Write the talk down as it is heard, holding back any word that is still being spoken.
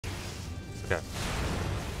Okay.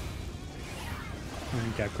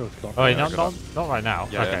 Yeah, growth block. Oh, wait, Yeah, not right now.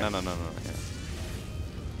 Yeah, okay. yeah, no. Yeah.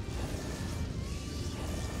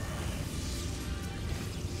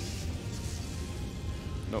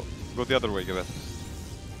 No, go the other way, Gavette.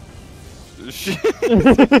 Shit!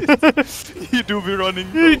 You do be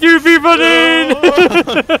running. You do be running!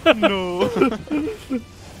 No.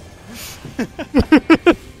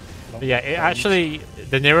 But yeah, it actually,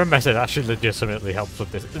 the Nero Method actually legitimately helps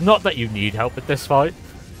with this. Not that you need help with this fight,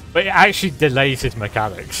 but it actually delays his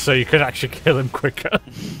mechanics, so you can actually kill him quicker.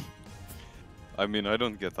 I mean, I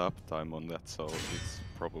don't get uptime on that, so it's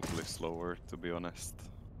probably slower, to be honest.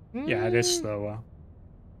 Yeah, it is slower.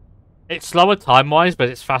 It's slower time-wise, but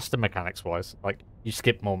it's faster mechanics-wise. Like, you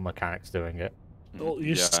skip more mechanics doing it. Well,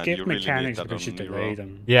 you Yeah, and skip you really need mechanics that because you on delay Nero.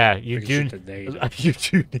 them. Yeah, you Because you do. delay them. You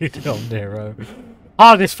do need it on Nero.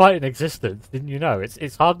 Hardest fight in existence, didn't you know?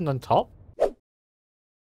 It's hardened on top.